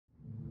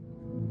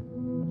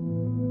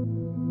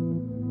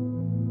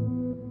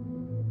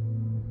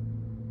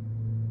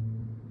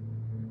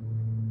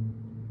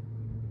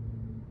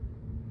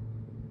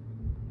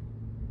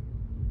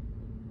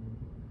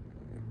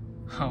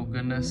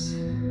goodness.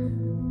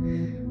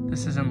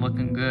 This isn't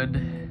looking good.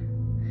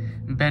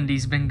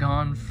 Bendy's been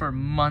gone for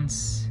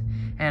months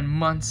and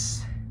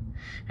months.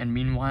 And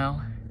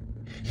meanwhile,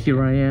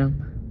 here I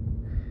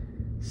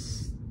am.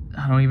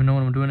 I don't even know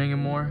what I'm doing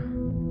anymore.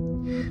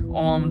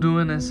 All I'm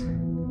doing is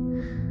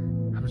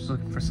I'm just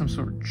looking for some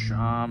sort of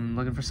job. I'm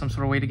looking for some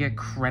sort of way to get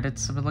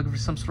credits. I've been looking for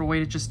some sort of way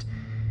to just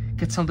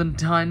get something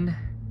done.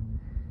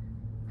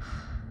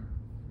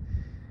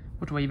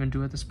 What do I even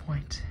do at this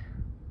point?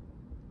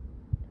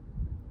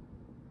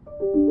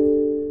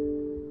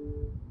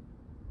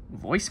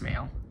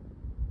 Voicemail?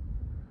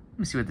 Let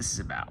me see what this is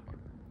about.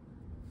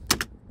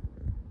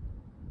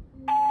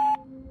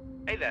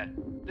 Hey there,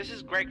 this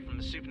is Greg from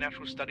the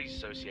Supernatural Studies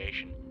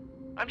Association.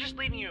 I'm just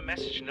leaving you a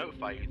message to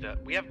notify you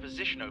that we have a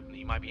position open that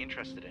you might be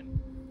interested in.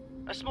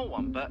 A small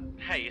one, but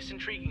hey, it's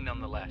intriguing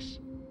nonetheless.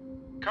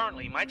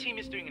 Currently, my team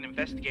is doing an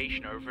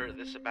investigation over at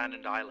this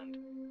abandoned island.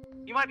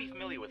 You might be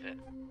familiar with it.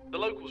 The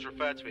locals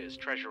refer to it as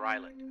Treasure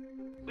Island.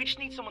 We just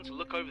need someone to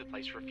look over the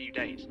place for a few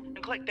days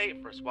and collect data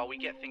for us while we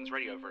get things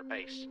ready over at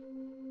base.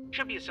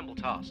 Should be a simple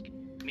task,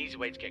 an easy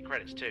way to get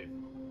credits too.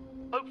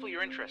 Hopefully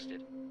you're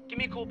interested. Give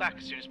me a call back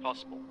as soon as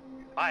possible.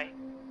 Bye.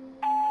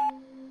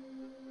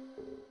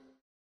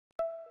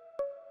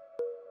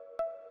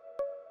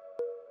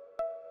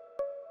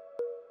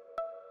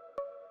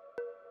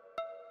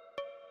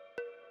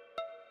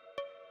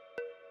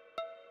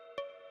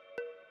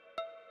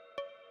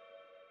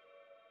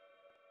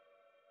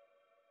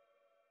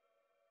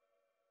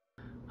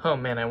 Oh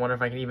man, I wonder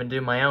if I can even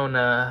do my own,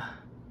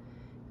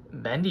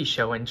 Bendy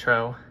Show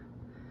intro.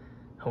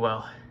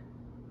 Well,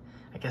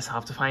 I guess I'll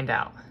have to find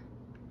out.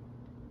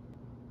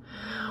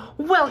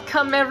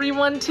 Welcome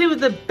everyone to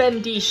the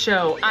Bendy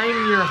Show.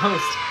 I'm your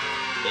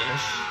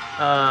host-ish,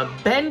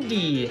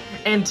 Bendy,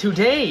 and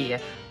today,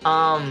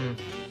 I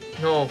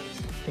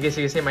guess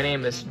you can say my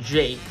name is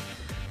Jake.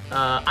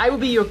 I will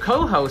be your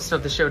co-host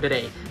of the show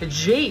today,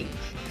 Jake,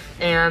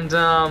 and,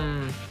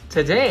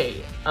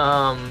 today,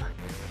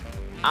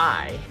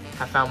 I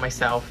have found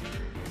myself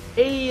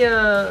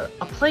a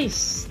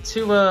place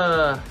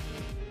to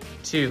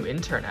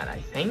intern at, I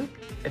think,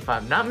 if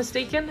I'm not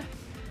mistaken.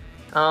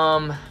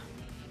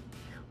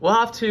 We'll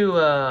have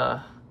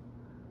to,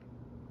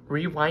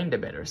 rewind a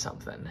bit or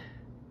something.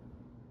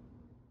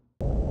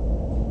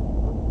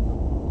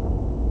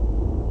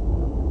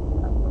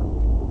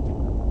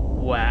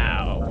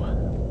 Wow.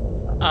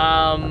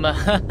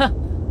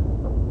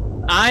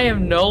 I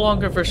am no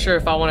longer for sure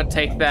if I want to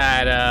take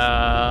that,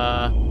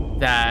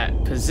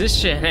 that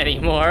position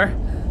anymore.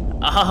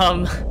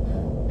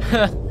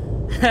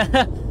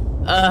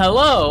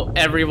 Hello,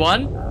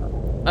 everyone.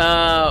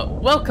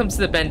 Welcome to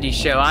the Bendy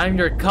Show. I'm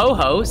your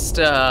co-host.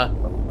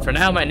 For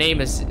now, my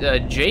name is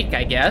Jake,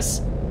 I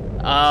guess.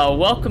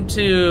 Welcome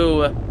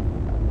to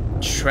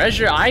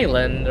Treasure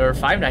Island, or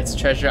Five Nights at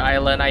Treasure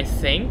Island, I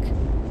think.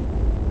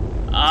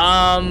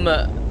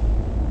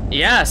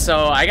 Yeah,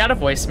 so I got a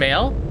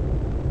voicemail.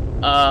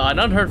 An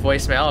unheard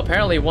voicemail,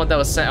 apparently one that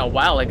was sent a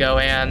while ago,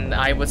 and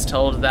I was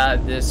told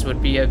that this would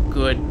be a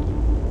good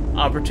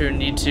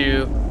opportunity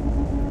to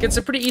get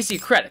some pretty easy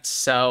credits,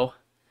 so,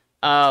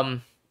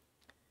 I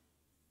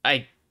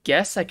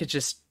guess I could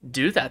just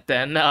do that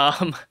then.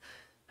 I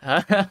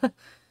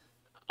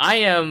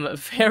am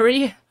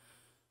very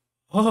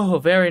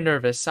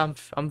nervous. I'm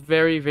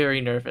very,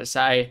 very nervous.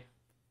 I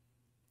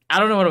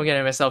don't know what I'm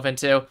getting myself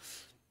into.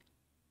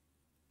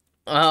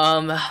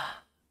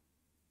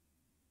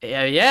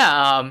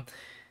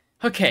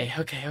 Okay.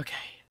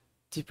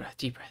 Deep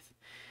breath.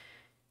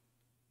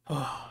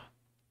 Oh,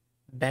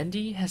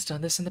 Bendy has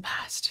done this in the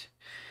past.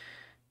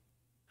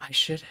 I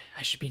should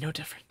be no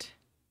different.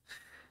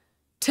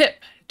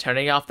 Tip: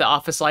 turning off the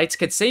office lights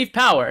could save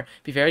power.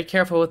 Be very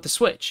careful with the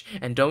switch,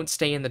 and don't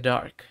stay in the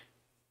dark.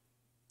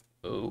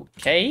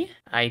 Okay.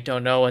 I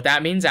don't know what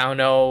that means. I don't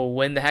know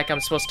when the heck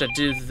I'm supposed to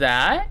do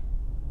that.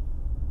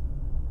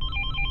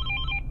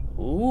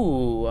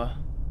 Ooh.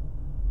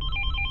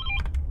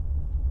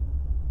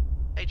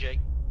 Hey Jake,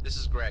 this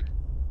is Greg.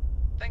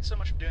 Thanks so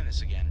much for doing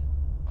this again.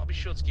 I'll be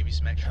sure to give you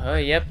some extra. Oh,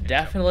 yep,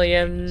 definitely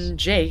am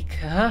Jake. This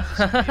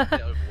can be a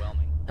bit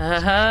overwhelming,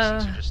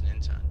 since you're just an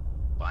intern,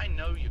 but I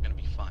know you're going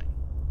to be fine.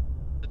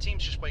 The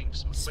team's just waiting for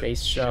some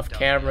Space shelf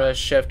camera,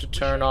 shift to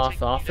turn off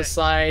the office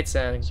lights,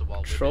 and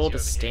control to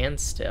stand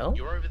still.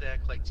 You're over there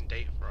collecting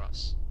data for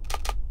us.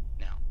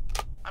 Now,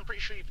 I'm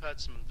pretty sure you've heard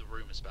some of the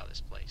rumors about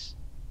this place.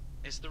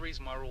 It's the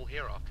reason why we're all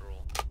here after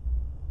all.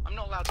 I'm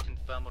not allowed to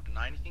confirm or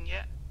deny anything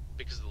yet,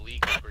 because of the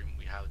legal agreement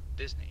we have with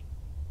Disney.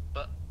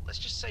 But let's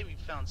just say we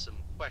found some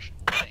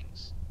questionable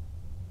things.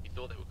 We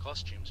thought they were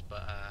costumes,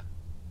 but,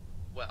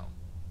 well,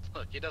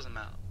 look, it doesn't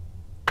matter.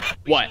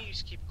 We just need you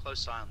to keep a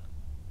close eye on them.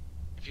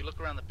 If you look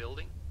around the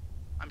building,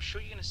 I'm sure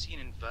you're going to see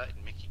an inverted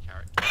Mickey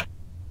character.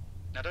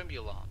 Now don't be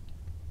alarmed.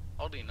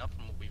 Oddly enough,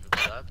 from what we've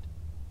observed,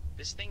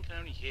 this thing can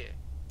only hear.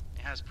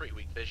 It has pretty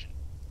weak vision.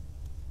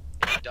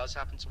 If it does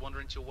happen to wander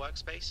into your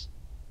workspace,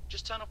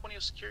 just turn off one of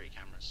your security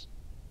cameras.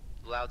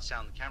 The loud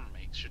sound the camera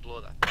makes should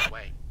lure that thing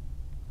away.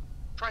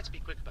 Try to be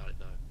quick about it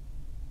though.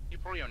 You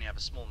probably only have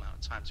a small amount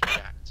of time to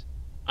react.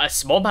 a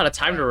small amount of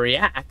time to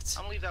react.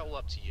 I'll leave that all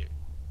up to you.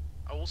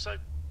 Also,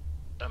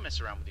 don't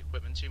mess around with the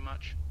equipment too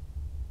much.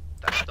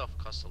 That stuff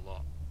costs a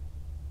lot.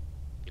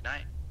 Good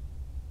night.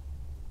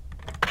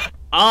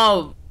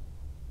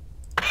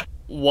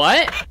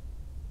 What?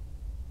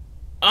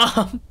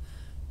 I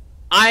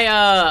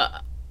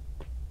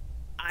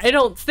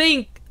don't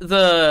think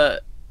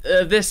the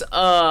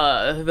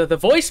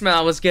voicemail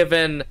I was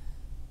given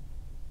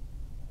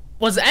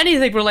was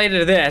anything related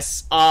to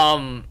this.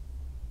 Where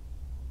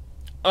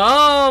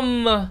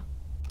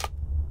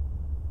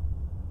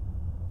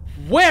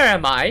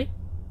am I?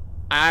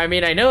 I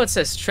mean, I know it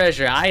says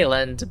Treasure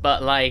Island,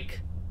 but like,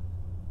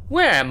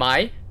 where am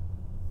I?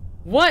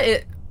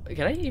 What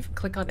can I even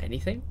click on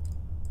anything?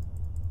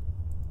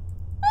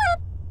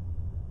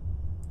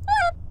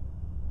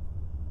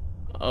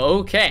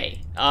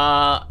 Okay,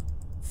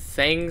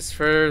 thanks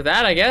for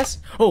that, I guess.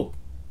 Oh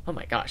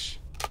my gosh.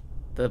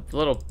 The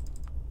little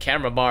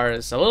camera bar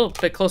is a little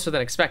bit closer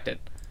than expected.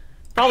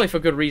 Probably for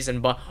good reason,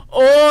 but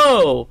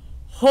oh,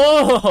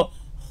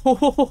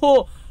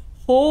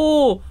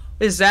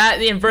 is that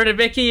the inverted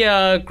Mickey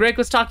Greg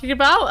was talking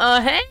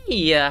about?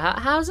 Hey,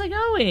 how's it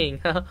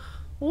going?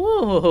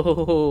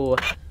 Whoa.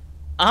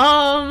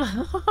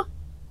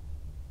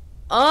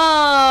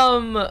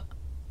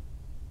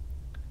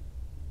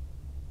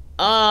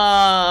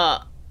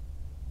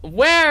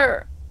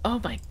 Where? Oh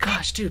my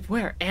gosh, dude,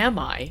 where am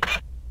I?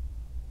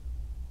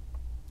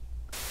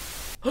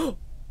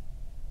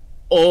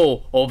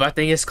 Oh, that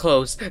thing is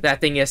close. That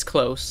thing is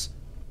close.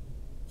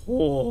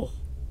 Oh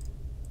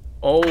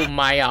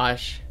my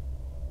gosh.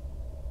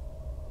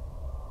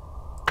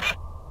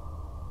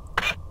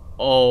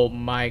 Oh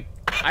my,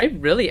 I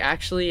really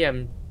actually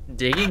am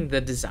digging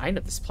the design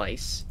of this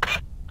place.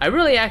 I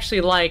really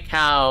actually like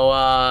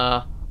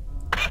how,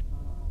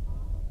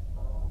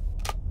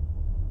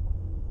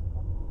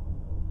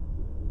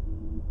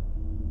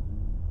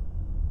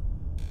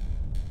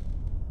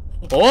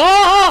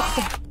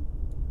 oh!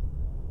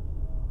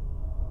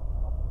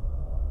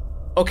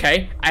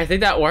 Okay, I think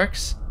that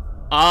works.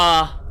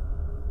 Oh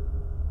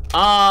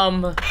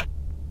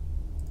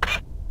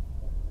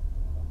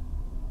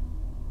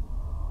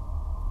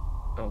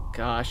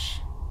gosh.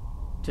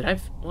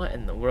 Did what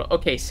in the world?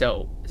 Okay,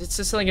 so it's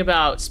just something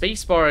about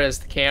spacebar is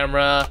the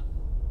camera,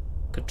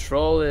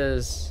 control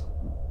is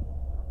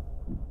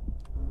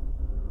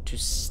to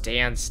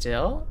stand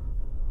still,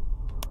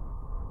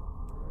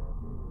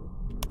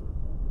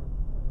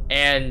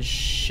 and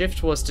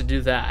shift was to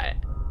do that.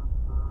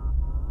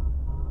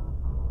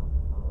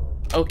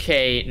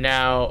 Okay,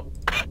 now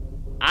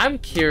I'm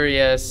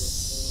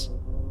curious,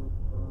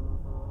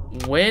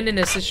 when in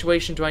a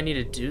situation do I need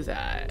to do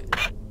that?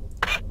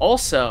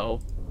 Also,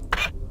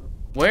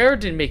 where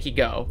did Mickey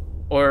go?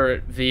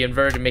 Or the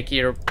inverted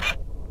Mickey, or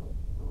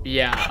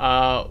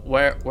yeah,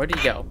 where did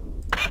he go?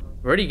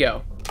 Where'd he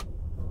go?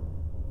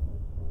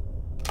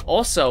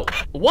 Also,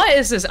 what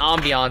is this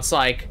ambiance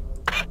like?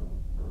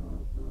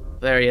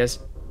 There he is.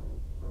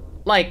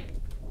 Like,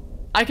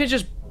 I could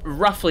just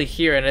roughly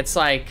hear it, and it's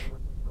like,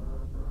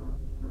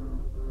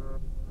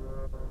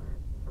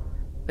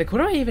 what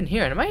am I even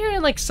hearing? Am I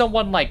hearing like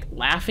someone like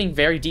laughing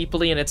very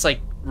deeply and it's like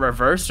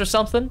reversed or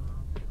something?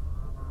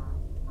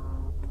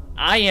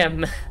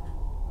 I'm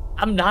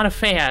not a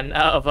fan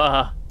of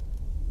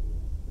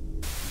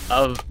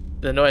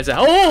the noise.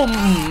 Oh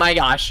my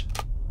gosh.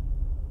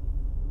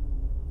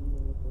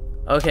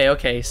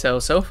 Okay, so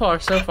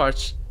far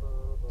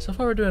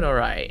we're doing all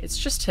right. It's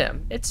just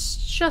him.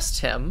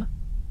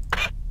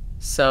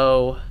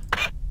 So,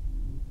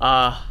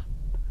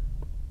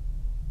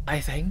 I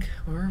think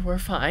we're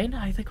fine.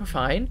 I think we're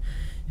fine.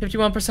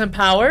 51%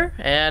 power,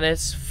 and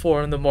it's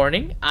 4 in the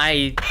morning.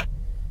 I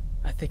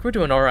think we're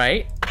doing all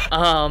right.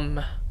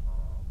 I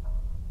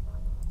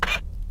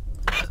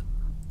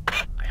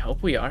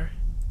hope we are.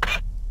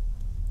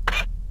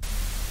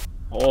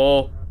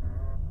 Oh.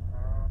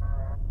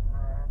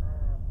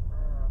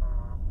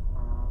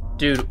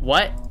 Dude,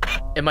 what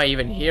am I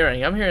even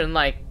hearing? I'm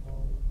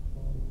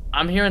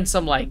hearing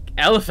some like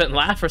elephant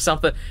laugh or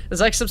something.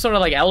 It's like some sort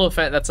of like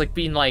elephant that's like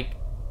being like,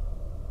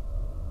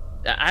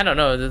 I don't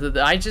know.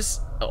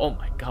 Oh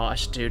my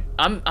gosh, dude.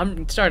 I'm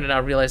starting to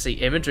now realize the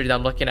imagery that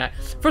I'm looking at.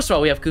 First of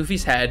all, we have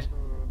Goofy's head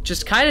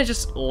just kind of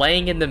just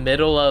laying in the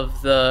middle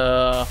of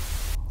the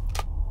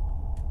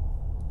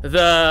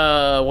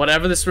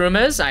whatever this room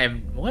is.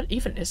 What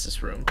even is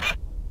this room?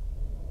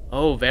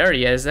 Oh, there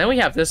he is. Then we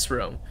have this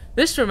room.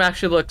 This room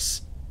actually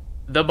looks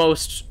the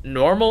most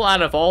normal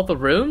out of all the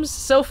rooms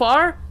so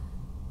far,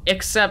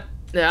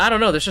 except I don't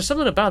know. There's just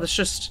something about it's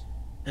just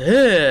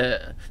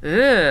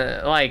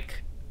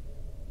like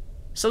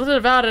something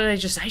about it. I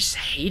just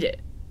hate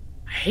it.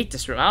 I hate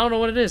this room. I don't know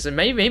what it is, and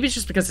maybe it's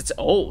just because it's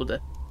old.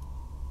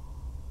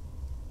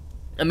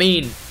 I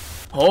mean,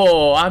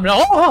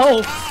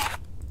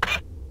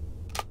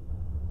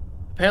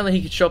 apparently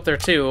he could show up there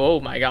too.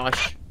 Oh my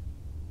gosh,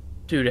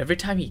 dude! Every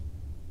time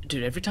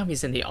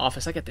he's in the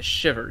office, I get the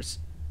shivers.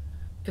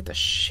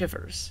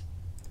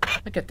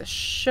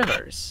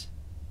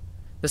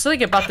 There's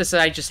something about this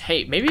that I just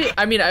hate. Maybe,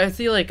 I mean, I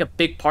feel like a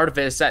big part of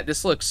it is that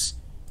this looks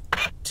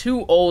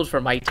too old for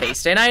my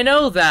taste. And I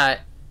know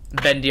that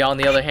Bendy, on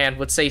the other hand,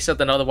 would say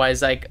something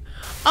otherwise like,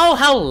 oh,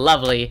 how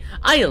lovely.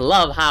 I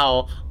love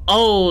how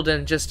old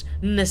and just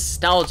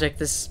nostalgic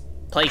this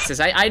place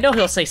is. I know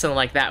he'll say something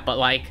like that, but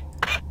like,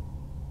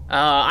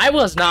 I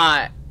was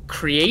not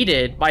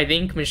created by the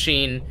Ink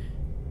Machine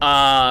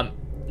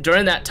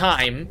during that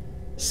time.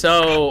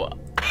 So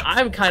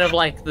I'm kind of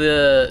like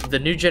the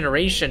new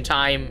generation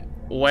time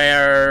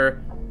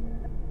where,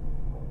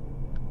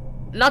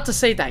 not to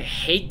say that I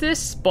hate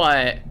this,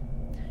 but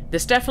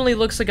this definitely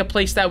looks like a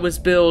place that was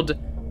built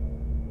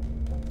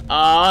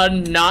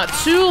not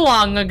too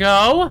long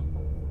ago.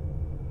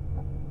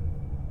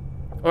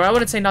 Or I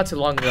wouldn't say not too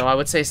long ago, I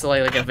would say it's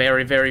like a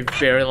very, very,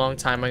 very long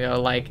time ago,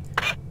 like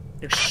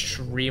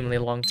extremely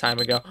long time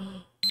ago.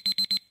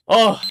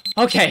 Oh,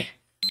 okay,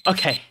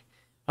 okay,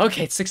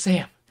 okay, it's 6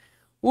 a.m.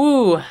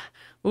 Ooh,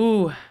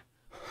 ooh.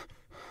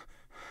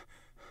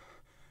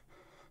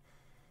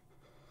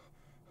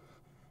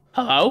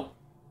 Hello?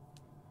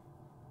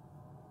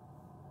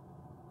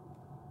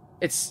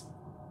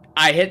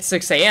 I hit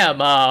 6 a.m.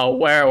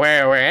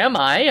 Where am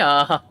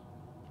I?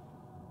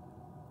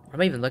 What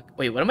am I even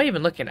wait, what am I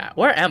even looking at?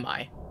 Where am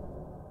I?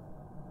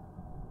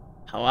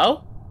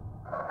 Hello?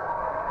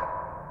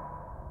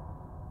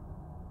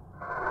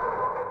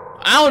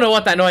 I don't know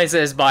what that noise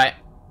is, but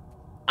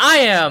I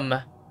am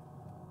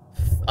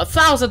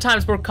 1,000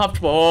 times more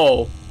comfortable.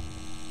 Oh.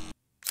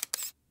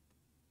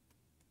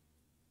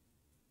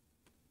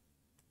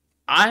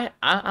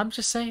 I'm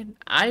just saying,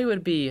 I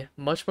would be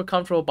much more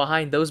comfortable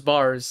behind those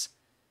bars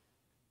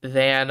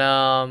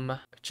than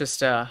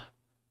just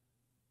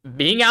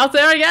being out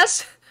there, I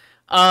guess.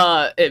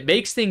 It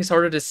makes things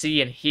harder to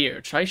see and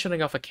hear. Try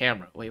shutting off a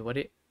camera.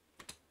 Wait,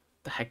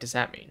 the heck does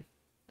that mean?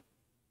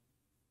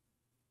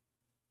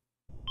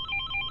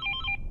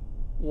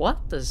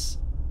 What does...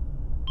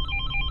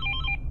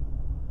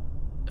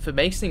 If it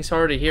makes things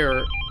harder to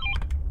hear,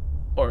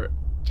 or...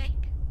 Jake?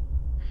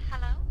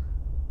 Hello?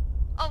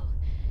 Oh,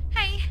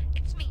 hey,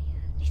 it's me,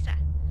 Lisa.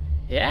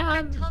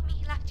 Yeah, Greg told me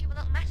he left you a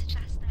little message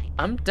last night.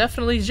 I'm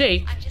definitely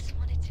Jake. I just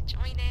wanted to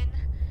join in.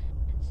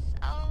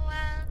 So,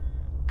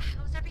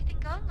 how's everything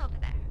going over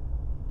there?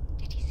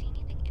 Did you see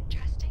anything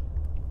interesting?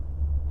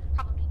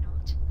 Probably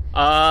not.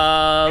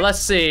 Let's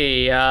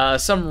see.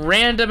 Some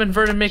random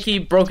inverted Mickey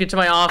broke into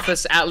my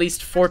office at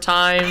least 4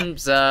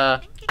 times. I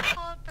think he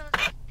called those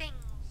things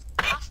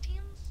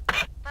costumes,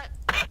 but,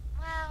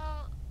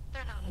 well,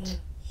 they're not.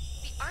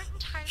 We aren't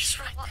entirely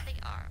sure what they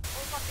are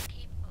or what they're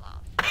capable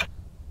of.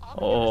 All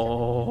we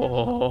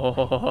know is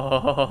that they're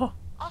Oh.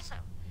 Also,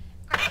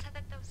 Greg said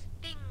that those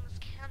things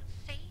can't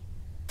see.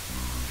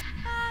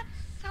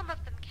 Some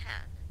of them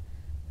can.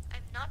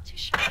 I'm not too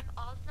sure if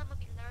all of them will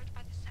be lured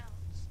by the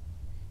sounds.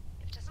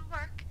 If it doesn't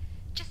work,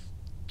 just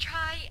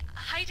try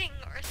hiding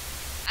or...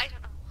 I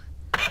don't know.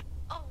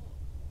 Oh,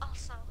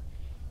 also,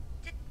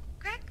 did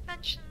Greg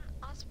mention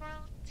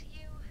Oswald to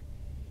you?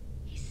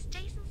 He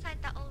stays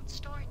inside that old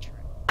storage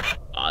room.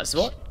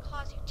 Oswald? Shouldn't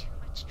cause you too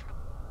much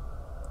trouble.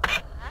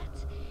 But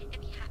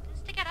if he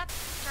happens to get up and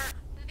start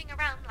moving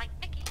around like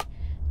Mickey,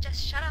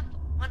 just shut off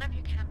one of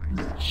your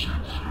cameras. Keep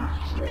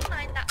in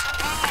mind that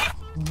Oswald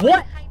seems to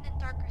What? be hiding in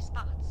darker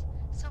spots,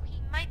 so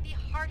he might be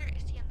harder to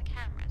see on the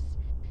cameras.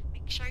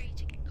 Make sure you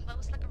take a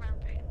close look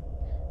around for him.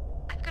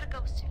 I've gotta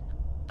go soon,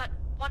 but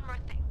one more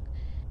thing.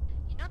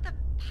 You know the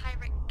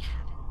pirate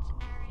cabins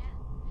area?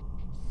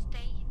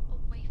 Stay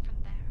away from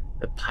there.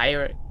 The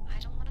pirate... I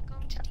don't want to go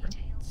into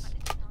detail, but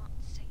it's not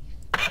safe.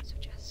 So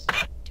just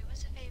do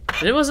us a favor.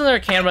 There wasn't there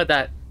a camera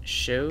that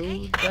showed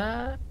Okay.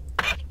 that?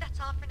 I think that's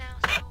all for now,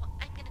 so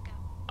I'm gonna go.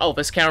 Oh,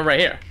 this camera right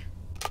here.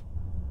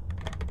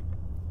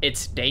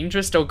 It's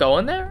dangerous to go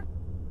in there?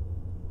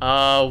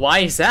 Why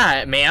is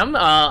that, ma'am?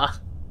 Oh,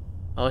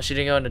 she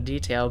didn't go into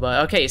detail,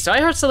 but okay, so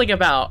I heard something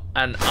about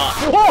an,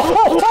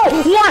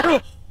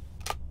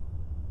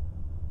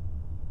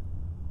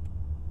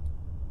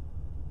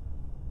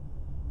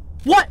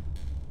 what? What?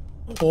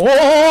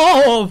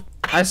 Oh!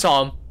 I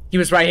saw him. He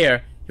was right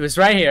here. He was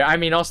right here. I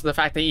mean, also the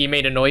fact that he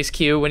made a noise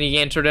cue when he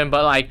entered in,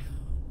 but like,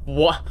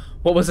 what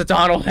was a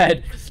Donald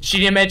head? She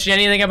didn't mention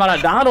anything about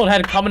a Donald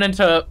head coming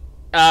into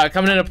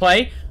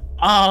play.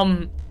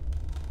 Oh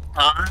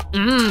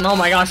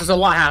my gosh, there's a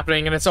lot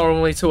happening, and it's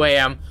only 2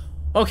 a.m.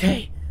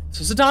 Okay,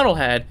 so it's a Donald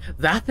head.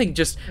 That thing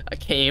just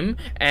came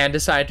and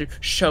decided to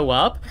show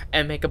up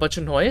and make a bunch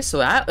of noise. So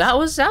that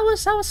was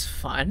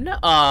fun.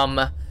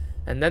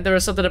 And then there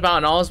was something about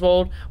an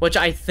Oswald, which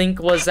I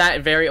think was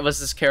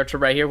this character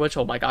right here, which,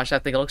 oh my gosh,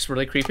 that thing looks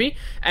really creepy.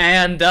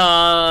 And,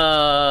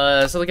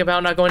 something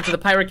about not going to the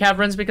pirate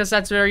caverns because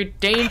that's very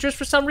dangerous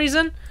for some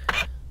reason.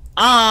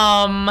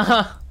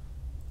 That's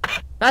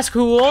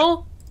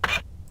cool.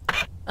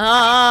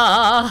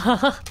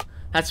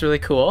 That's really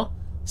cool.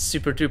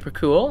 Super duper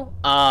cool.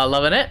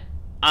 Loving it.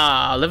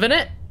 Living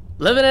it.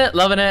 Living it.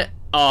 Loving it.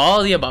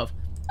 All the above.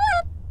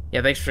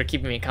 Yeah, thanks for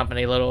keeping me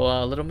company,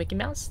 little Mickey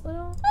Mouse.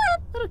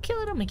 Little cute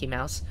little Mickey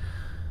Mouse.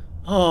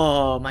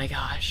 Oh my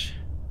gosh.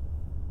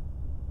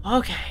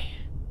 Okay.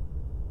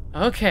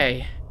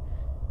 Okay.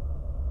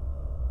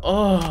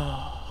 Oh,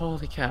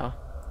 holy cow.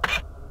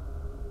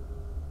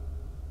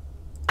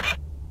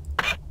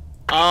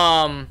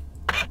 Oh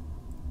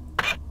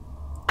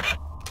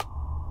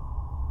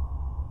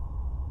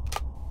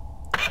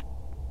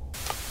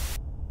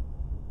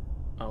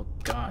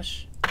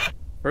gosh.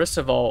 First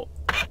of all,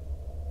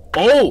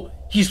 oh,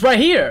 he's right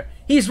here.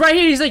 He's right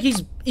here. He's like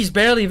he's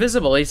barely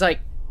visible. He's like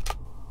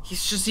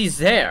he's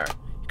there.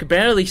 You can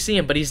barely see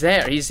him, but he's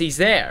there. He's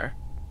there.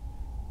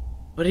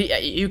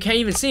 But you can't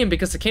even see him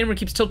because the camera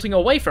keeps tilting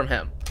away from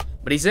him.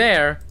 But he's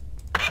there.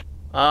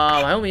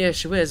 My only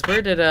issue is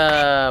where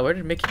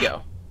did Mickey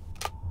go?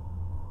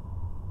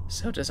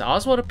 So does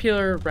Oswald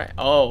appear right?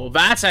 Oh,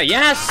 that's a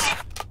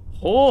yes!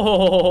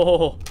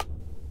 Oh,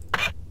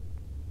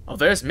 oh,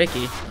 there's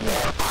Mickey.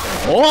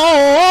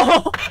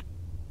 Oh!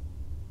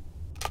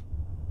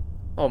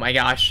 Oh my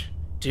gosh,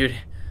 dude,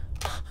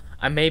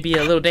 I may be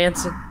a little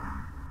dancing.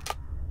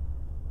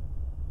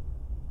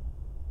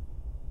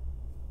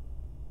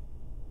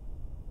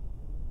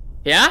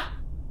 Yeah?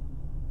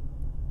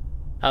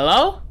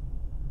 Hello?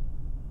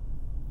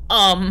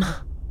 Oh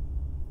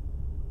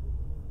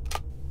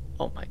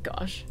my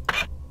gosh.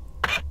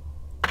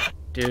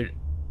 Dude,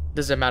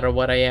 doesn't matter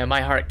what I am,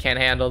 my heart can't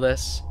handle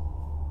this.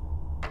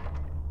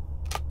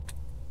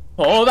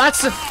 Oh,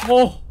 that's a,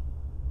 oh.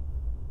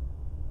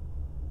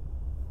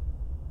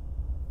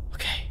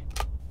 Okay.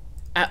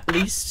 At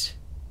least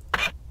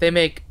they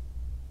make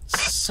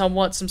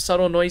somewhat some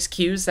subtle noise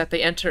cues that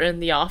they enter in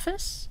the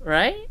office,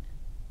 right?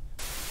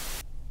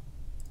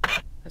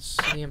 That's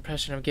the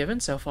impression I'm given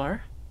so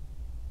far.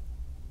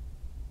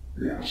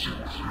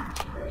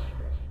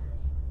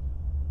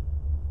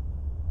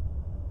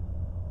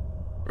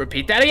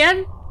 Repeat that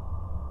again?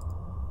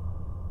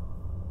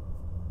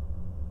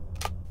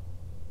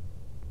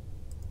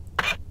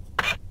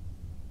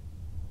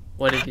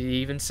 What did he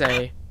even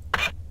say?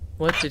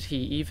 What did he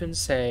even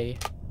say?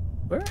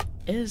 Where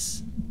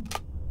is...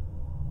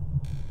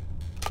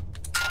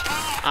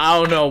 I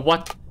don't know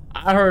what...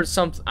 I heard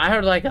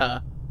like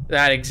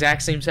that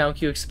exact same sound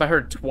cue, except I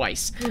heard it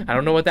twice. I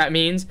don't know what that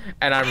means,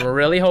 and I'm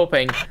really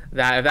hoping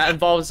that if that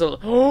involves a...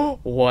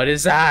 what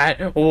is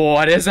that?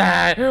 What is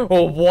that?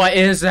 What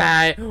is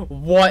that?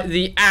 What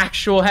the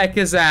actual heck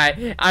is that?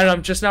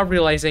 I'm just now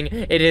realizing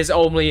it is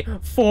only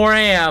 4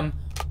 AM.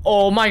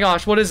 Oh my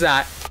gosh, what is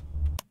that?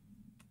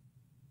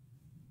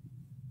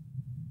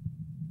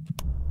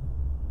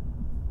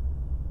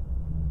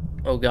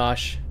 Oh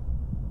gosh.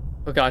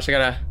 Oh gosh, I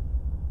gotta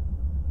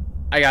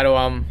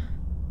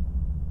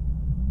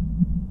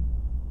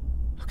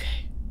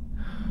okay.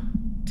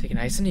 Take it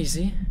nice and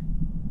easy.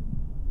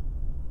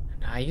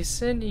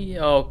 Nice and easy.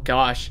 Oh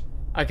gosh.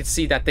 I could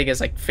see that thing is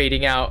like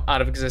fading out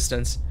of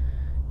existence.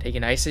 Take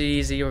it nice and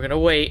easy. We're gonna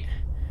wait.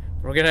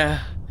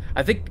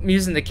 I think I'm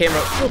using the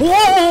camera.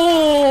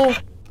 Whoa!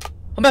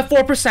 I'm at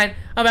 4%.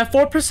 I'm at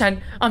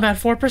 4%. I'm at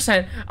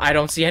 4%. I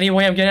don't see any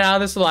way I'm getting out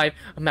of this alive.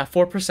 I'm at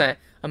 4%.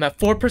 I'm at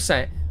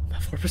 4%. I'm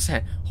at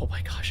 4%. Oh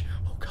my gosh.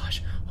 Oh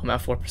gosh. I'm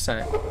at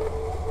 4%.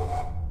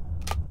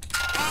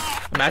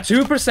 I'm at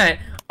 2%.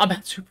 I'm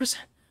at 2%.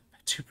 I'm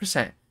at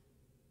 2%.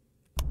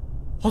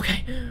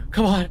 Okay.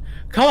 Come on.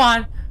 Come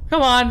on.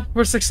 Come on.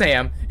 We're 6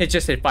 AM. It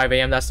just hit 5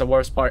 AM. That's the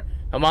worst part.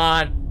 Come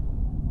on.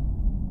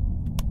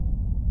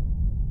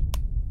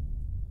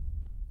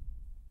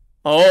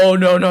 Oh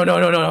no no no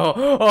no no!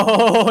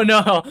 Oh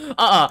no!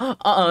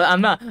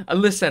 I'm not.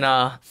 Listen.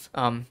 Wow.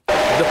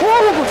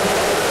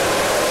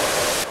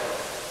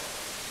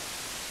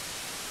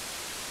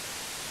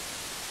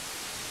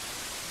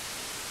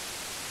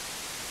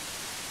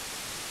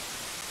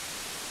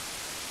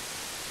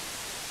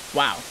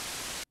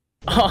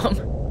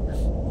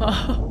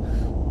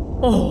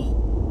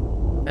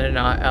 Oh. I did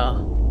not.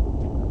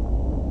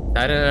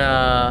 That didn't.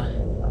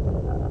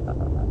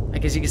 I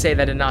guess you could say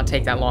that did not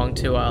take that long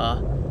to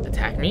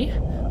attack me.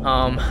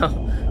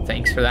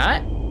 Thanks for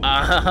that.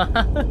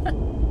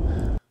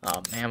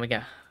 Oh man, we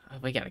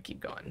gotta keep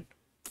going.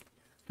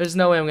 There's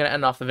no way I'm gonna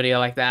end off the video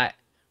like that.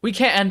 We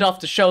can't end off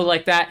the show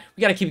like that.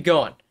 We gotta keep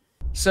going.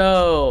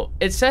 So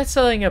it said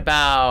something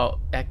about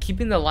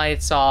keeping the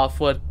lights off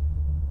would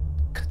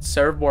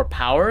conserve more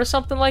power or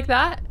something like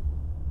that.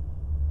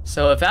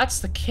 So if that's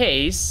the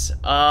case,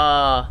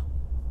 no.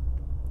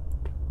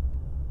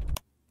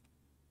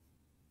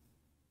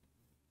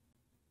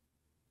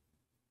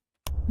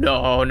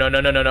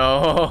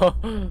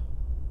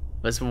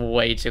 Was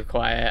way too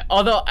quiet.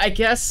 Although I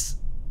guess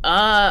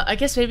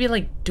maybe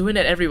like doing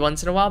it every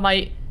once in a while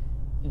might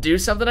do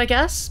something, I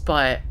guess,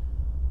 but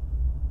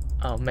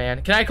oh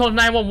man. Can I call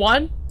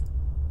 911?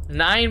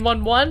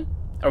 911?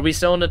 Are we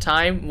still in a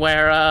time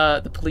where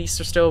the police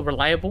are still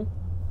reliable?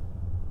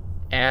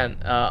 And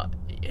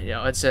you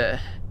know, it's a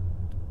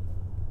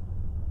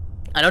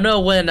I don't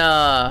know when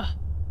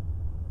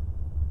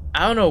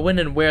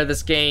and where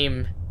this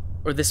game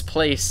or this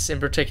place in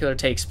particular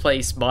takes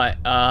place, but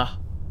I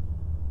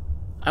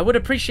would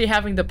appreciate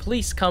having the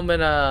police come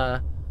and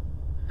I'm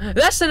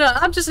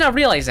just now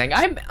realizing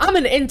I'm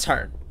an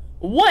intern.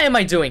 What am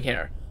I doing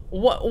here?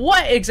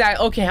 What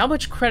exactly? Okay, how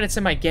much credits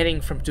am I getting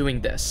from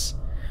doing this?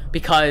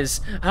 Because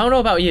I don't know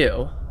about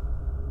you,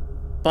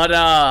 but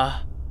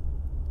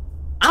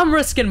I'm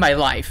risking my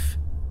life.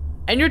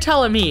 And you're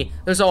telling me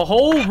there's a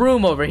whole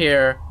room over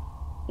here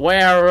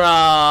where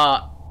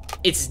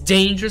it's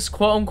dangerous,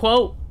 quote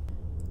unquote.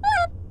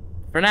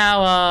 For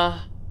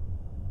now,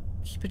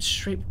 keep it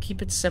straight,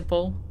 keep it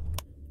simple.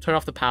 Turn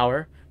off the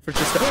power for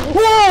just a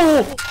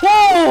whoa!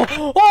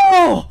 Whoa!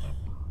 Whoa!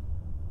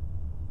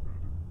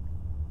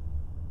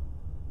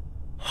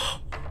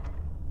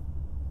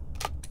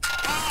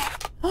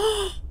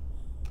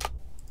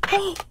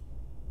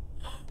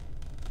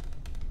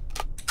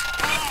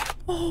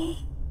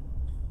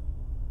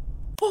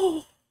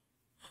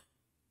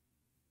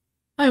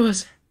 I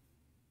was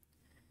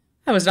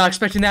not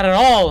expecting that at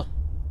all.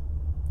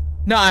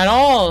 Not at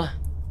all.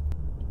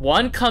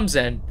 One comes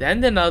in,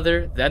 then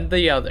another, then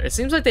the other. It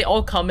seems like they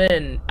all come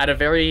in at a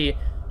very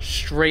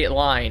straight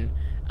line.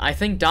 I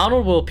think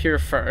Donald will appear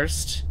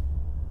first.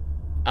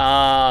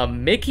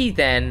 Mickey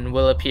then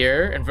will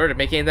appear, inverted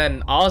Mickey, and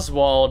then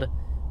Oswald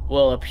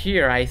will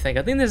appear, I think.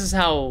 I think this is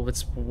how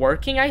it's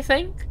working, I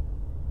think.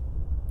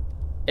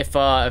 If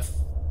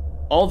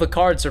all the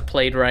cards are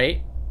played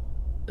right,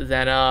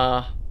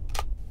 then,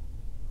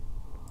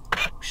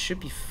 should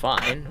be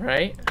fine,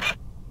 right?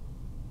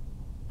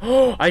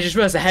 Oh, I just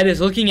realized the head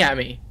is looking at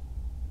me.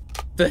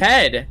 The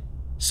head!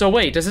 So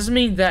wait, does this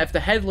mean that if the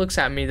head looks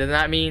at me, then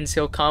that means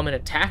he'll come and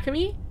attack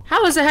me?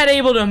 How is the head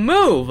able to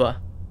move?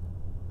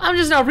 I'm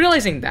just not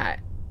realizing that.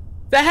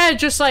 The head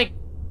just like...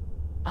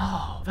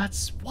 Oh,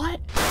 that's... What?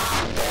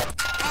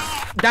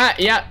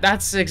 Yeah,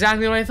 that's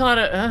exactly what I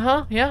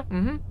thought. Yeah,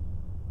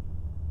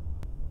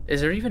 Is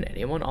there even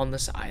anyone on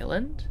this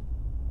island?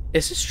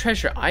 Is this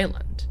Treasure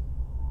Island?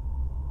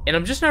 And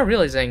I'm just not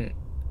realizing...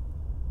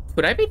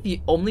 Could I be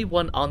the only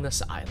one on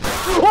this island?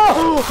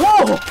 Whoa!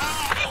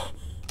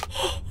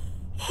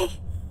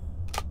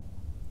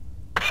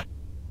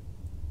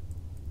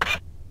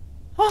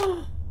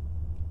 Whoa!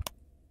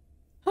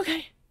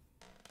 Okay.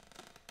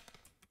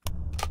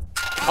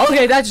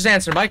 Okay, that just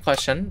answered my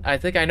question. I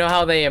think I know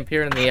how they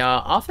appear in the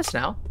office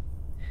now.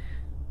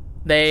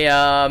 They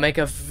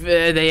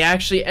they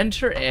actually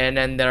enter in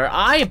and their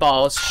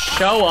eyeballs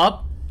show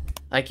up.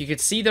 Like you could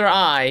see their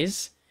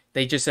eyes.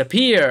 They just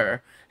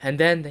appear. And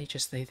then they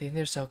think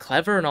they're so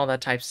clever and all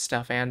that type of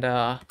stuff. And,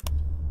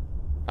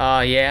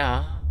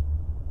 yeah.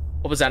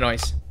 What was that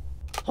noise?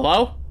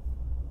 Hello?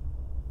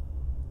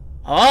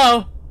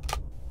 Hello?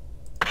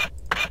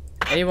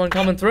 Anyone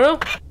coming through? I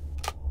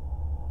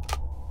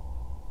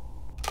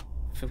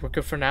think we're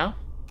good for now.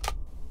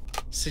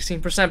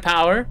 16%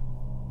 power.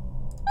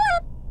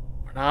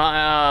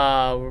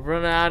 We're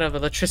running out of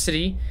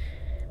electricity.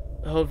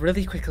 Oh,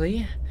 really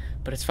quickly.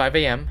 But it's 5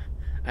 a.m.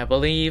 I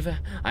believe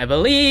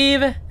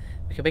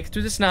we can make it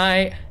through this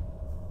night.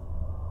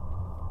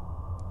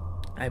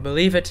 I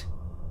believe it.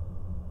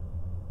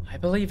 I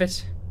believe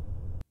it.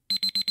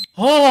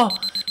 Oh,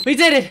 we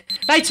did it!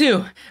 Night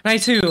two!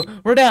 Night two!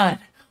 We're done!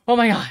 Oh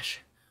my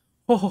gosh.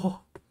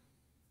 Oh.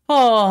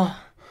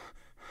 Oh.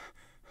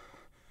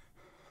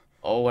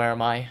 Oh, where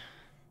am I?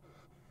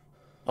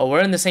 Oh,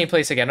 we're in the same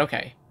place again.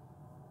 Okay.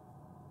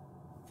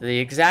 The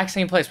exact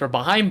same place. We're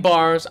behind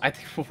bars. I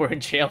think we're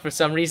in jail for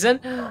some reason.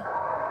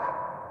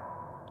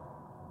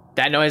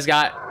 That noise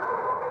got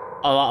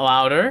a lot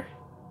louder.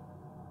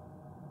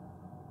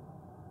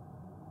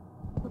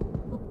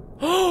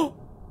 Oh!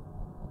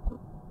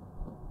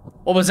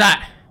 What was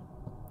that?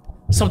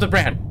 Something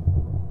ran.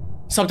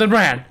 Something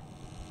ran.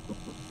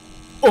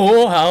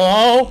 Oh,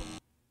 hello?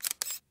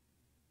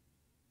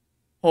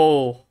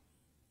 Oh.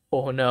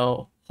 Oh,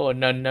 no. Oh,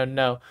 no, no,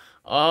 no.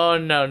 Oh,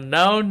 no,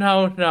 no,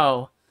 no,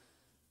 no.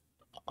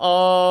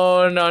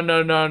 Oh, no,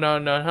 no, no, no,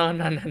 no, no,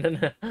 no, no,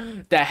 no.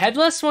 The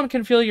headless one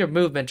can feel your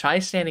movement. Try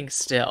standing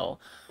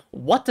still.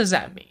 What does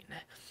that mean?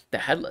 The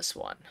headless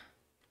one.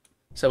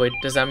 So wait,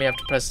 does that mean I have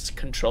to press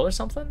control or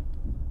something?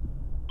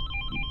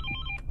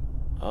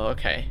 Oh,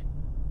 okay.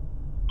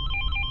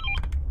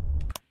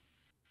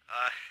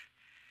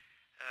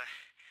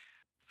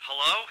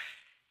 Hello?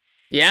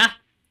 Yeah?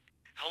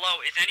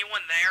 Hello, is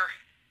anyone there?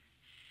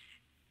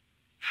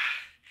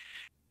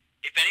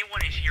 If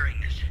anyone is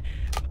hearing this,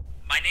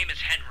 my name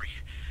is Henry.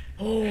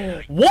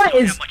 Oh, what I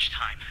don't is... have much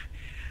time.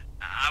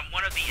 I'm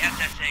one of the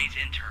SSA's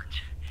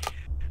interns.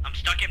 I'm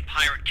stuck in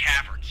pirate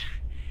caverns.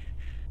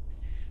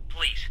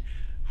 Please,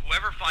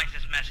 whoever finds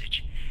this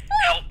message,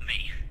 help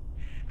me.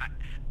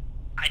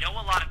 I know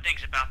a lot of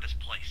things about this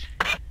place.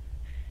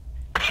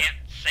 Can't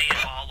say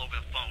it all over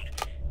the phone.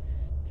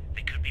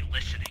 They could be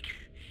listening.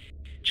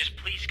 Just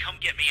please come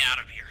get me out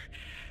of here.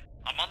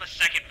 I'm on the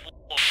second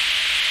floor.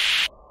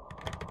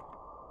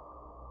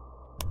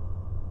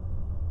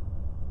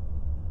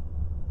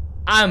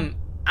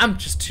 I'm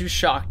just too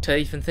shocked to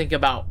even think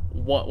about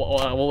what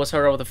was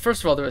heard over the.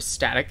 First of all, there was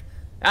static.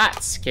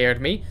 That scared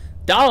me.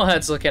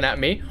 Donaldhead's looking at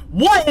me.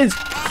 What is...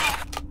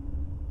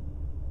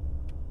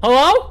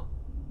 Hello?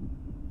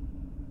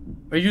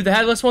 Are you the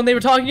headless one they were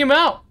talking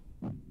about?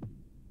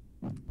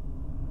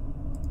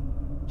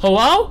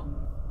 Hello?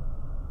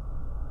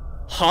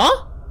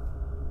 Huh?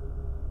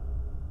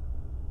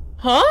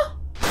 Huh?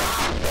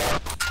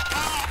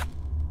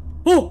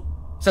 Ooh!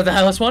 Is that the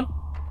headless one?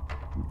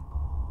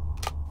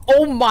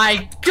 Oh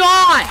my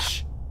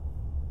gosh!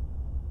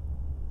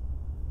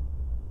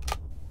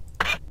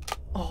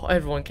 Oh,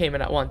 everyone came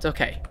in at once.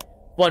 Okay.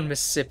 1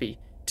 Mississippi,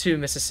 2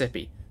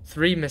 Mississippi,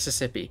 3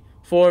 Mississippi,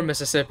 4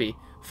 Mississippi,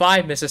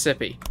 5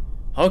 Mississippi.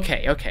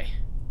 Okay, okay.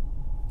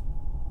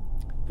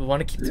 We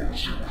want to keep...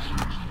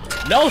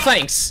 No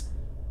thanks!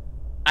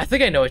 I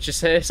think I know what you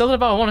said. Something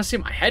about I want to see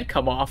my head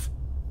come off.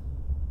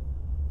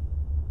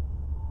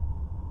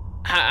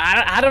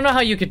 I don't know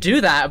how you could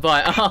do that,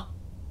 but...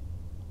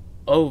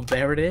 Oh,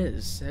 there it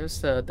is.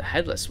 There's the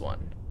headless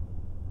one.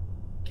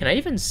 Can I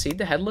even see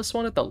the headless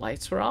one if the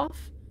lights were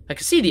off? I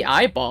can see the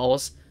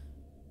eyeballs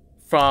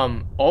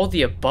from all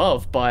the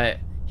above, but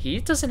he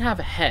doesn't have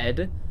a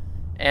head.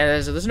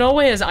 And there's no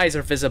way his eyes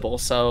are visible,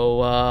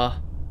 so, I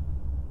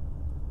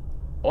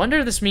wonder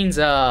if this means,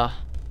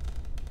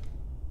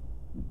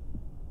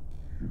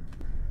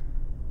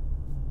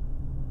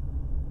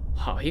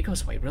 Oh, he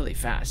goes away really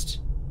fast.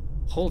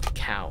 Holy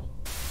cow.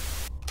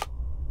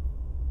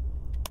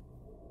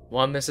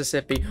 1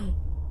 Mississippi.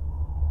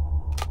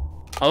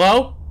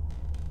 Hello?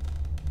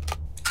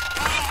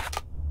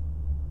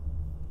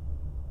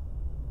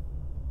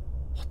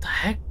 What the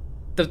heck?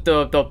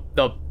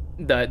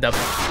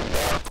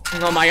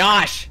 Oh my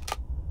gosh!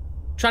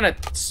 I'm trying to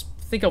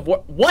think of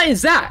what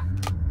is that?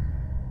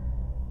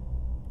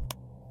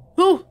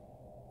 Who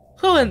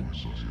in...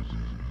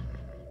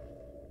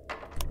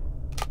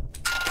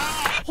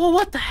 Oh,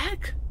 what the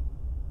heck?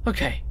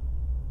 Okay.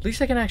 At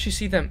least I can actually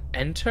see them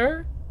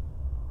enter.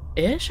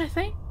 Ish, I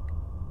think?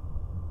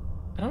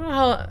 I don't know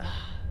how...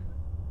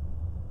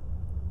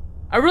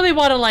 I really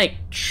want to,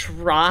 like,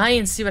 try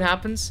and see what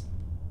happens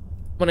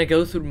when I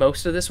go through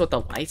most of this with the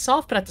lights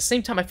off, but at the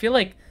same time, I feel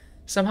like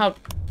somehow...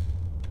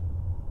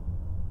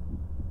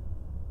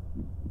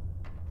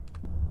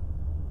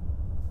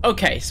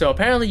 Okay, so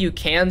apparently you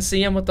can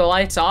see him with the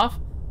lights off.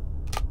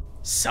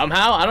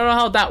 Somehow, I don't know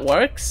how that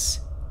works.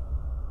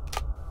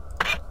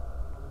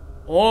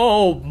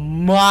 Oh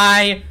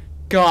my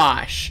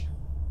gosh.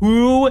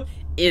 Who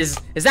is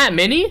that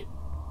Minnie?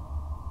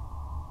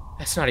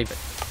 That's not even...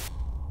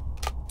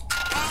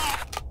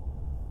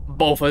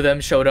 Both of them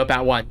showed up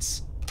at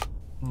once.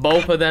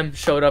 Both of them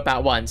showed up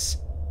at once.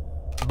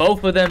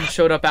 Both of them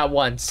showed up at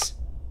once.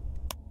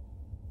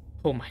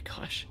 Oh my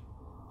gosh.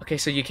 Okay,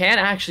 so you can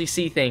actually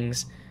see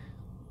things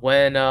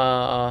when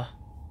you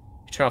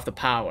turn off the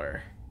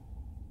power.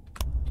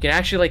 You can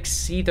actually like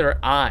see their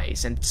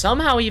eyes, and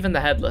somehow even the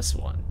headless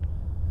one.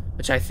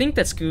 Which I think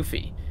that's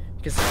goofy.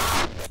 Because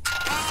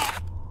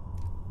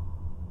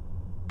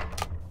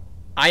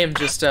I am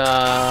just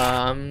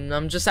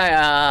I'm just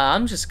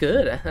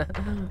good.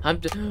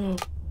 I'm just...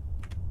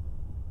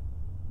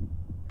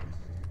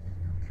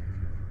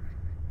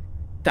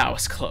 That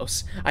was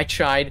close. I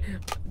tried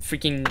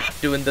freaking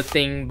doing the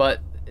thing,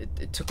 but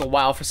it took a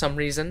while for some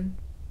reason.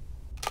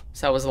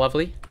 So that was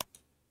lovely.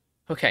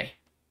 Okay.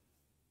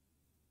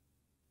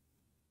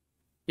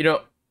 You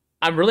know,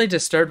 I'm really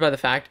disturbed by the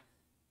fact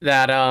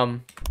that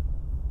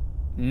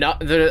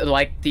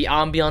like the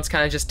ambiance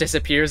kind of just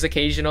disappears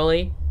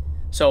occasionally.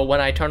 So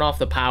when I turn off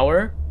the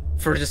power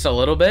for just a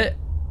little bit,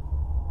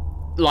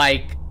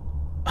 like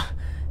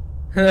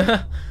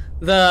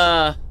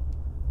the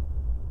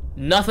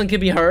nothing can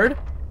be heard.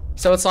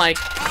 So it's like,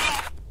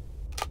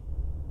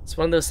 it's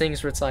one of those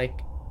things where it's like,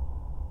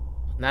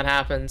 when that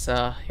happens,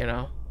 you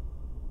know.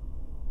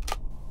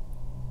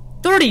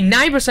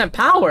 39%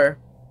 power?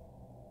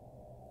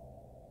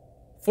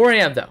 4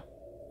 a.m. though.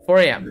 4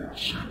 a.m.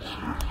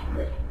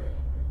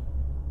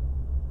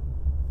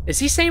 Is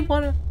he saying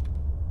one?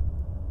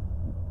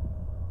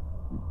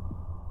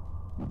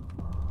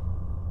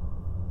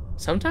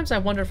 Sometimes I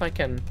wonder if I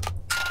can...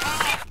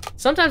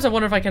 Sometimes I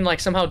wonder if I can, like,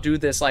 somehow do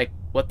this, like,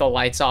 with the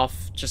lights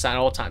off just at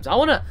all times. I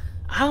don't know.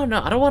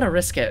 I don't want to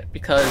risk it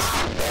because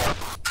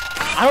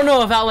I don't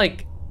know if that,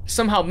 like,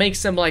 somehow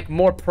makes them, like,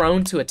 more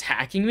prone to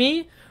attacking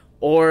me,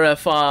 or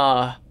if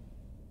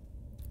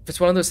it's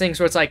one of those things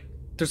where it's like,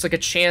 there's, like, a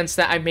chance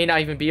that I may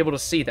not even be able to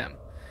see them.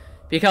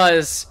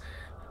 Because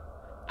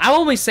I'm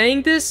only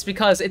saying this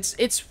because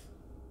it's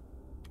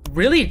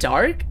really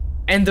dark,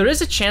 and there is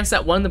a chance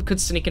that one of them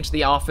could sneak into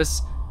the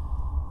office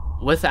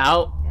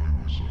without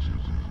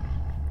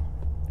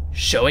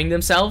showing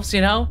themselves,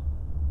 you know?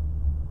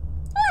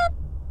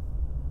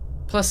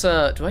 Plus, do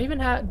I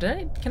even have,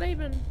 can I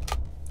even?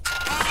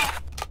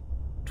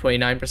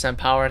 29%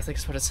 power, I think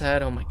is what it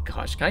said. Oh my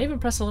gosh, can I even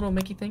press a little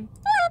Mickey thing?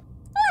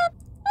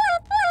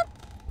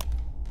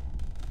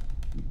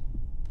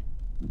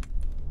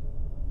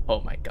 Oh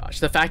my gosh,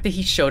 the fact that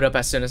he showed up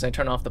as soon as I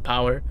turned off the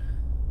power,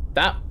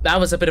 that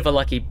was a bit of a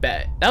lucky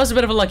bet. That was a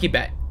bit of a lucky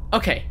bet.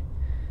 Okay.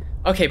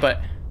 Okay, but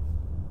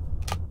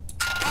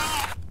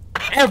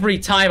every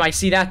time I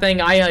see that thing,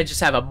 I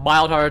just have a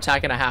mild heart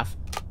attack and a half.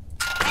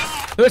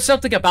 There's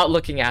something about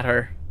looking at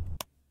her.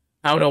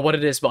 I don't know what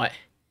it is, but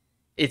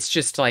it's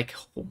just like,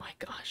 oh my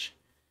gosh.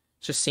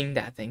 Just seeing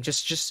that thing.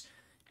 Just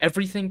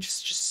everything,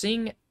 just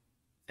seeing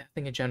that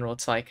thing in general,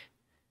 it's like,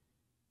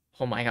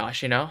 oh my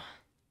gosh, you know?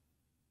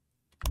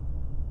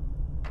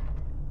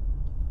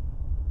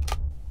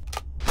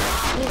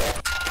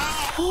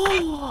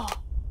 Oh!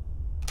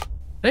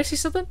 Did I see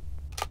something?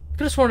 I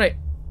could have sworn I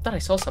thought I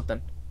saw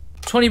something.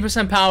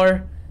 20%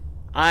 power.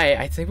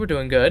 I think we're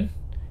doing good.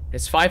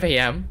 It's 5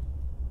 a.m.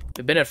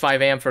 We've been at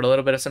 5 a.m. for a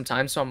little bit of some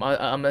time, so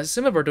I'm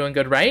assuming we're doing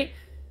good, right?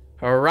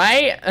 All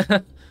right.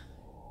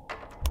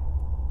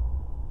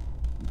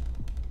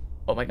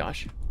 Oh my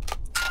gosh.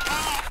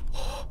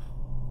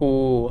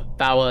 Ooh,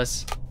 that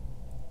was...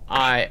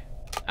 I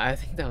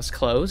think that was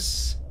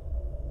close.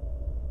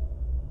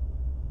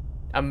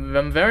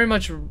 I'm very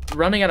much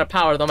running out of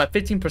power, though I'm at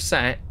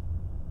 15%.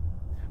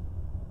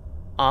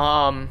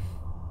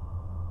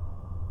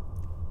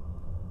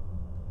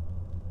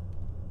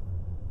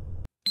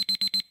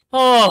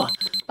 Oh,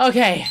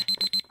 okay.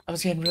 I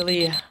was getting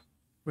really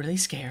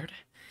scared.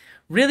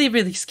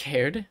 Really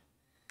scared.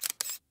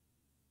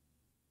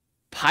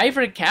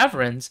 Pirate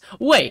Caverns?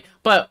 Wait,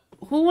 but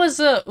who was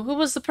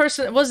the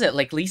person? Was it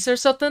like Lisa or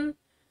something?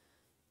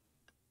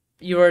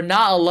 You are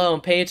not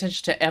alone. Pay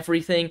attention to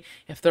everything.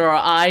 If there are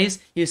eyes,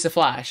 use the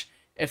flash.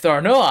 If there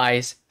are no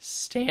eyes,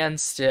 stand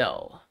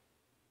still.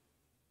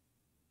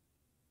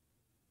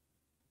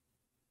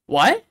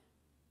 What?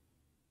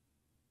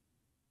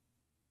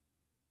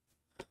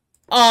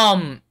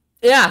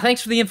 Yeah,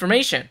 thanks for the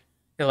information.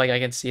 I feel like I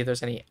can see if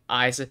there's any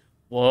eyes.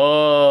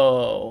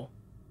 Whoa.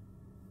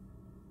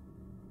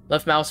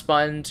 Left mouse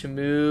button to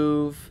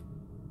move.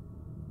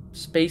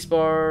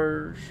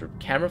 Spacebar.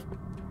 Camera.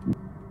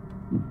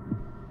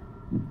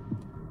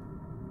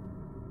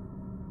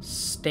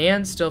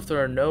 Stand still if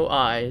there are no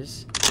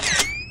eyes.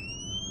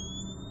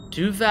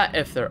 Do that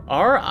if there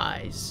are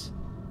eyes.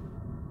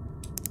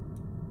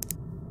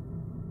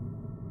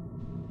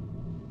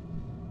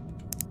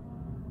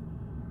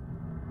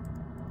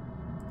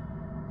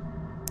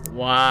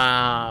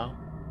 Wow.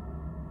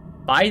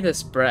 Buy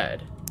this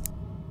bread.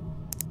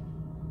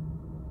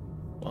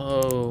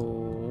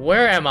 Whoa.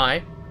 Where am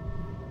I?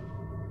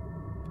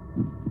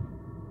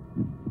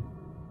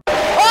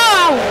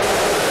 Oh!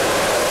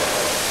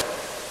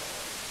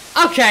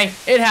 Okay,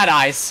 it had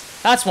eyes.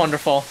 That's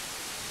wonderful.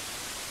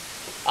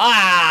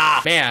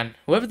 Ah! Man,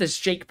 whoever this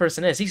Jake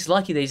person is, he's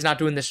lucky that he's not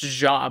doing this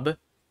job.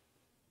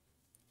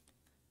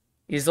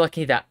 He's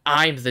lucky that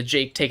I'm the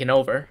Jake taking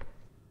over.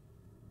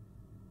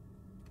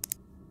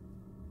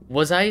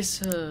 Was I,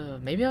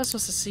 maybe I was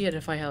supposed to see it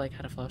if I had, like,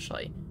 had a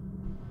flashlight.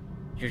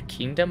 Your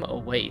kingdom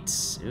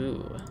awaits.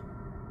 Ooh.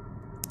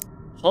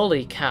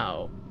 Holy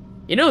cow.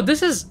 You know,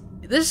 this is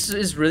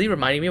really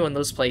reminding me of one of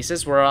those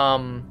places where, I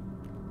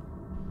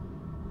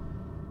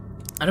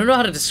don't know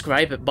how to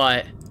describe it,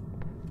 but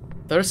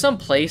there are some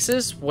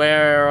places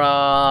where,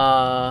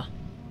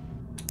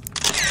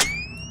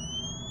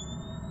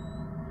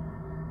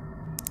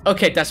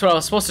 okay, that's what I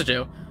was supposed to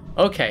do.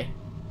 Okay.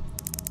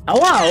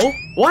 Hello?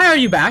 Why are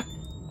you back?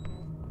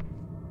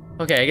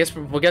 Okay, I guess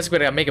we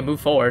gotta make a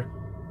move forward.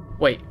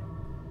 Wait.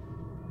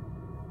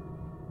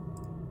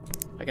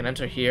 I can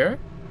enter here.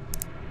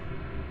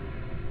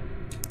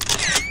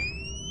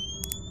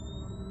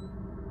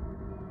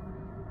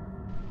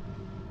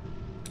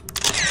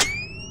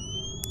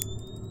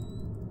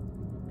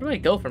 Where do I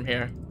go from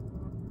here?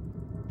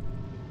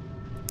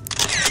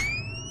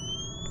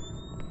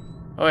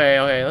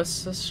 Okay,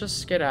 let's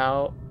just get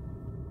out.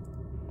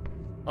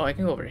 Oh, I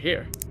can go over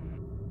here.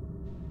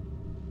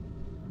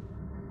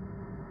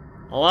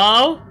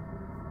 Hello?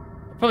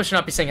 I probably should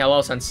not be saying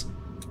hello since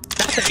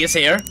that thing is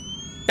here.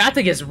 That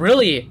thing is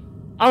really...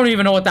 I don't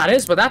even know what that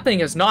is, but that thing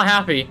is not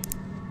happy.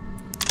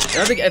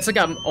 I think it's like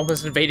I'm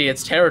almost invading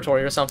its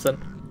territory or something.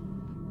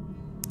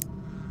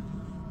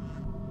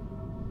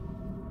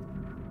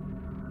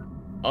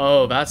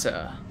 Oh, that's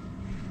a...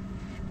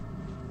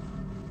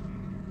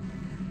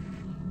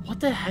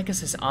 What the heck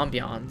is this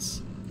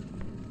ambiance?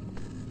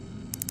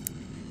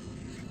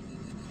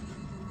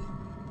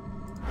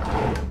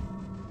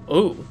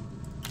 Ooh.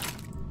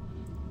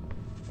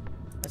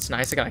 That's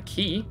nice, I got a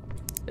key.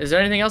 Is there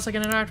anything else I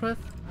can interact with?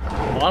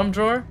 Bottom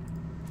drawer?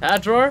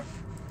 That drawer?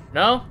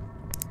 No?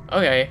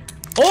 Okay.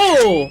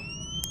 Oh!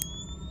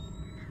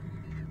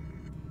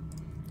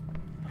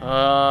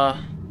 I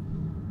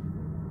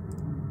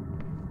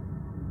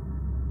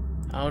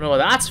don't know what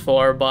that's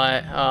for,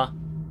 but,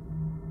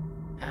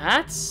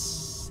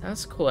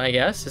 that's cool, I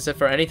guess. Is it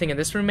for anything in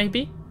this room,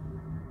 maybe?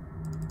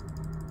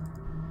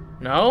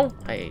 No?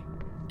 I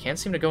can't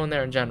seem to go in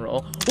there in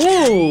general.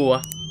 Ooh!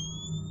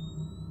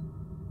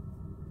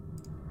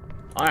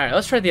 Alright,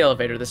 let's try the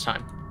elevator this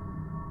time.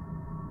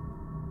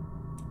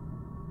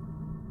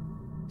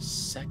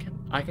 Second,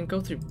 I can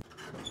go through...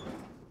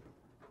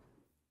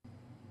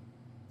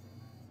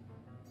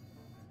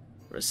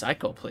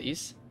 Recycle,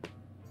 please.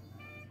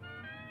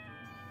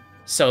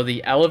 So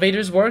the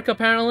elevators work,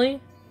 apparently?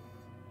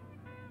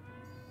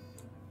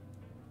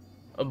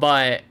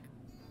 But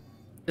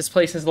this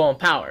place is low on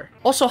power.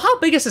 Also, how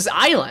big is this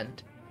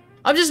island?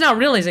 I'm just now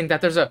realizing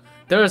that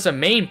there's a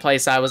main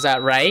place I was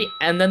at, right?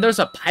 And then there's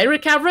a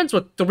pirate caverns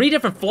with 3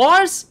 different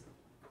floors?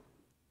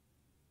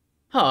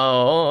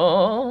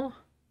 Oh.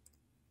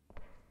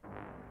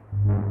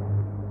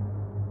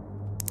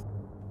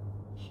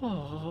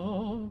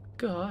 Oh,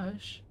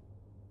 gosh.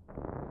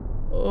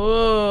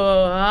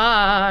 Oh,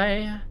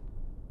 hi.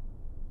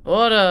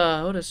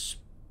 So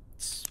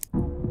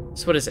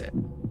what is it?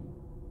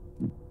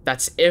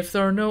 That's if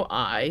there are no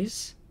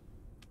eyes.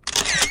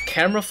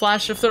 Camera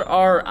flash if there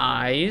are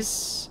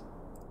eyes.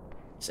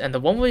 And the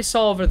one we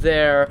saw over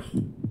there...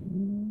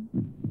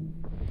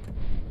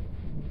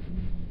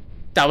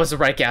 That was the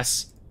right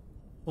guess.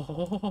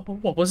 Oh,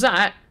 what was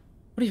that?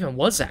 What even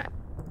was that?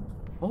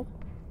 Oh.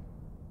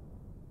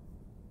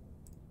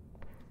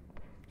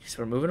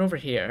 So we're moving over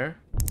here.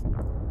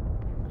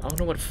 I don't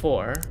know what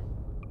for.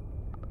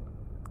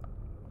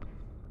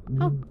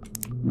 Oh.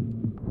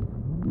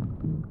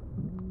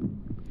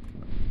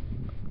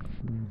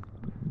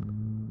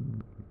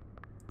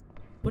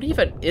 What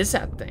even is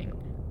that thing?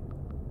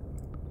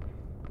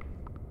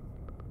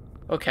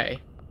 Okay.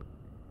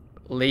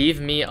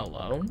 Leave me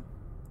alone?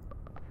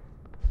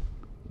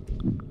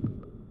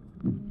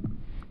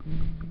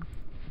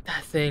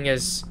 That thing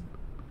is...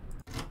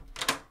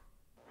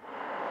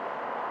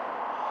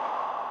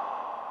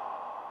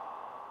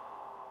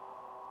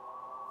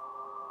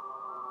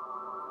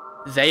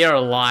 They are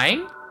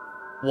lying?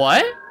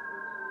 What?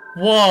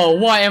 Whoa,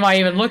 what am I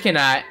even looking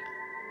at?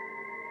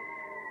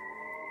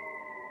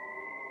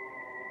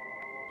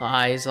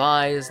 Lies,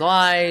 lies,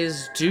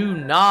 lies. Do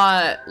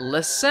not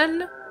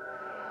listen?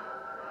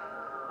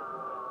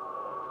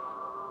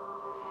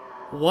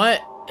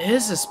 What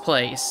is this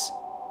place?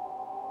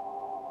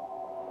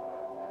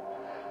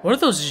 What are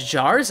those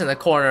jars in the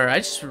corner? I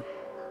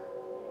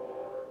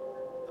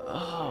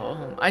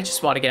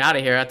just want to get out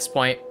of here at this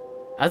point.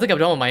 I think I'm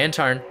done with my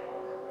intern.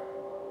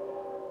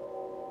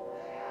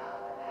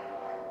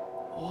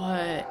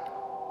 What?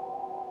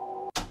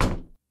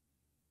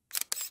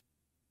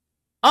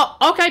 Oh,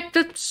 okay.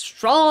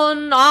 Just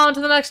rolling on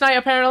to the next night,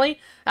 apparently.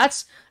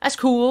 That's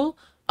cool.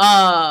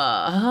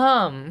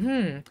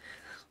 One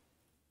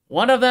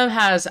of them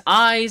has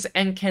eyes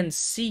and can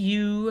see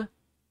you.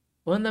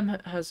 One of them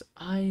has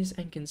eyes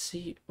and can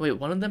see... Wait,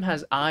 one of them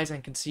has eyes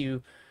and can see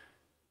you.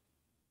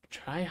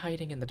 Try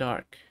hiding in the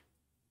dark.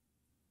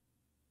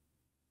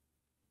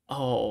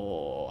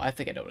 Oh, I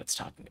think I know what it's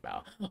talking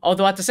about.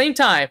 Although at the same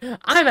time,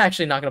 I'm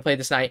actually not going to play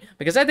this night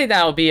because I think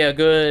that would be a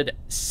good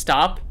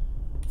stop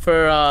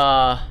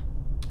for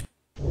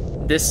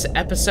this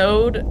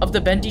episode of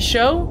the Bendy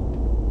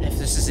Show. If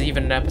this is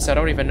even an episode, I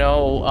don't even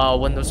know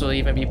when this will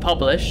even be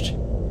published,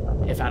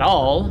 if at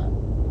all.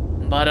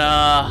 But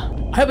I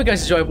hope you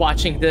guys enjoyed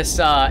watching this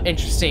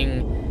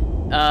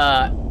interesting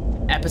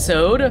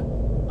episode.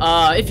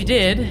 If you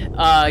did,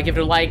 give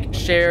it a like,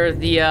 share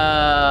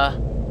the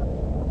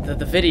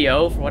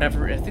video for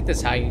whatever. I think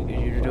that's how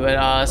you do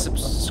it.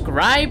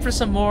 Subscribe for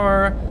some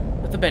more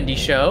with the Bendy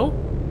Show.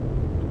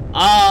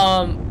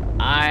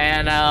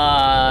 And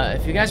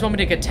if you guys want me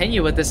to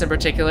continue with this in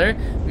particular,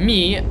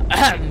 me,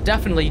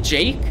 definitely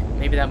Jake,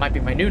 maybe that might be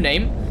my new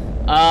name,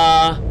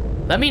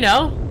 let me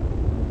know.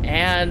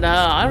 And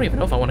I don't even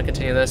know if I want to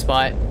continue this,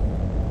 but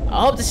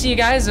I hope to see you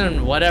guys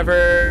in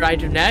whatever I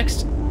do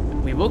next.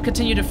 We will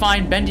continue to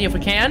find Bendy if we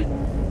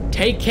can.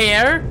 Take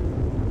care.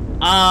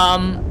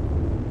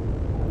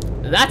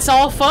 That's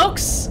all,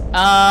 folks.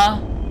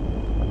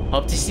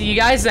 Hope to see you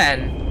guys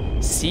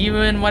then. See you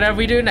in whatever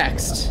we do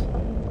next.